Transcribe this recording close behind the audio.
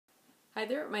Hi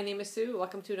there, my name is Sue.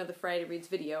 Welcome to another Friday Reads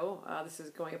video. This is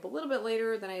going up a little bit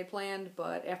later than I had planned,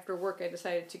 but after work I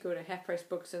decided to go to Half Price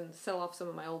Books and sell off some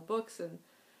of my old books, and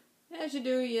as you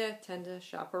do, you tend to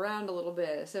shop around a little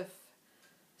bit. As if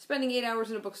spending 8 hours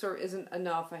in a bookstore isn't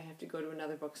enough, I have to go to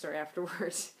another bookstore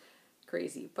afterwards.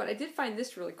 Crazy. But I did find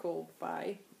this really cool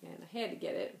buy, and I had to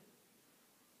get it.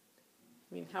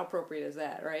 I mean, how appropriate is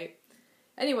that, right?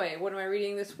 Anyway, what am I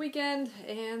reading this weekend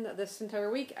and this entire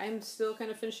week? I'm still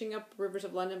kind of finishing up Rivers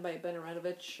of London by Ben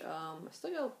Aronovich. I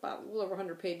still got about a little over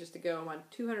 100 pages to go. I'm on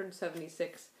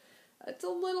 276. It's a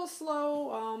little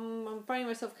slow. I'm finding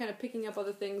myself kind of picking up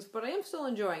other things, but I am still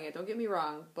enjoying it. Don't get me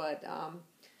wrong. But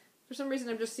for some reason,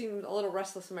 I'm just seeming a little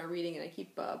restless in my reading, and I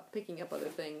keep picking up other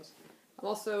things. I'm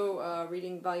also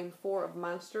reading Volume 4 of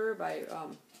Monster by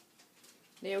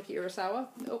Naoki Urasawa.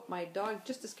 Oh, my dog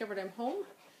just discovered I'm home.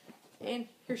 And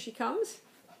here she comes.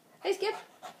 Hey, Skip.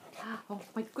 Oh,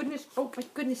 my goodness. Oh, my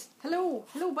goodness. Hello.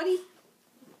 Hello, buddy.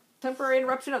 Temporary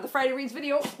interruption of the Friday Reads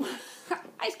video.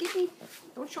 Hi, Skippy.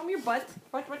 Don't show me your butt.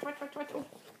 Watch. Oh,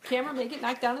 camera may get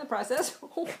knocked down in the process.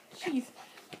 Oh, jeez.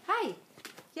 Hi. You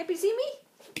happy to see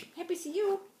me? Happy to see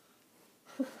you.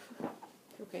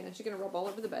 Okay, now she's going to rub all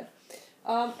over the bed.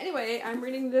 Anyway, I'm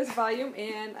reading this volume,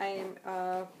 and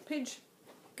I'm page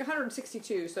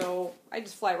 162, so I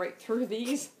just fly right through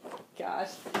these. Gosh.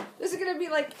 This is going to be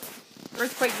like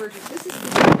Earthquake version. This is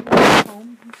the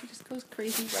home. She just goes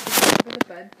crazy rubbing over the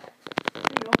bed. There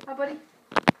you go. Hi, buddy.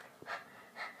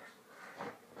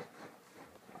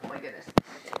 Oh my goodness.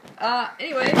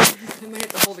 Anyway, I might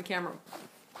have to hold the camera.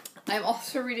 I'm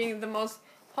also reading The Most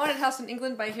Haunted House in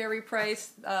England by Harry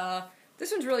Price.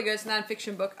 This one's really good. It's a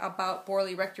non-fiction book about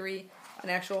Borley Rectory, an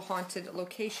actual haunted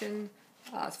location.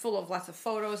 It's full of lots of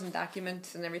photos and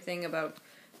documents and everything about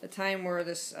the time where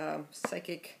this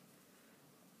psychic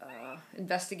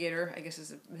investigator, I guess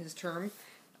is his term,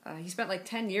 he spent like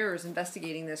 10 years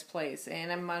investigating this place,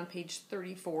 and I'm on page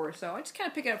 34, so I just kind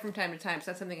of pick it up from time to time, so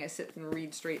that's something I sit and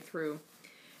read straight through.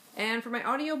 And for my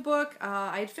audiobook,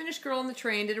 I had finished Girl on the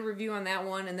Train, did a review on that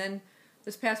one, and then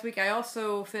this past week I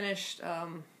also finished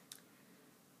And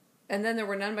Then There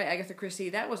Were None by Agatha Christie.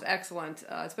 That was excellent.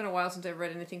 It's been a while since I've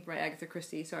read anything by Agatha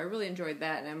Christie, so I really enjoyed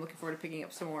that, and I'm looking forward to picking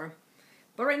up some more.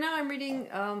 But right now I'm reading,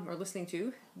 or listening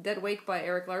to, Dead Wake by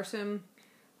Eric Larson.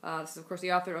 This is, of course,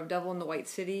 the author of Devil in the White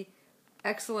City.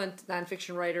 Excellent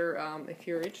nonfiction writer. If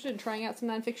you're interested in trying out some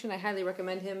nonfiction, I highly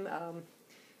recommend him.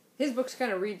 His books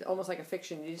kind of read almost like a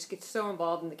fiction. You just get so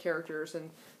involved in the characters, and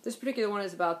this particular one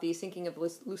is about the sinking of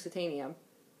Lusitania.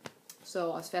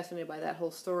 So I was fascinated by that whole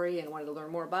story and wanted to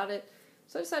learn more about it.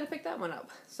 So I decided to pick that one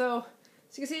up. So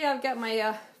as you can see, I've got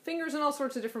my fingers in all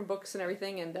sorts of different books and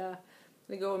everything, and I'm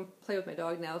going to go and play with my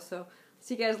dog now. So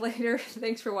see you guys later.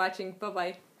 Thanks for watching.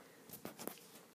 Bye-bye.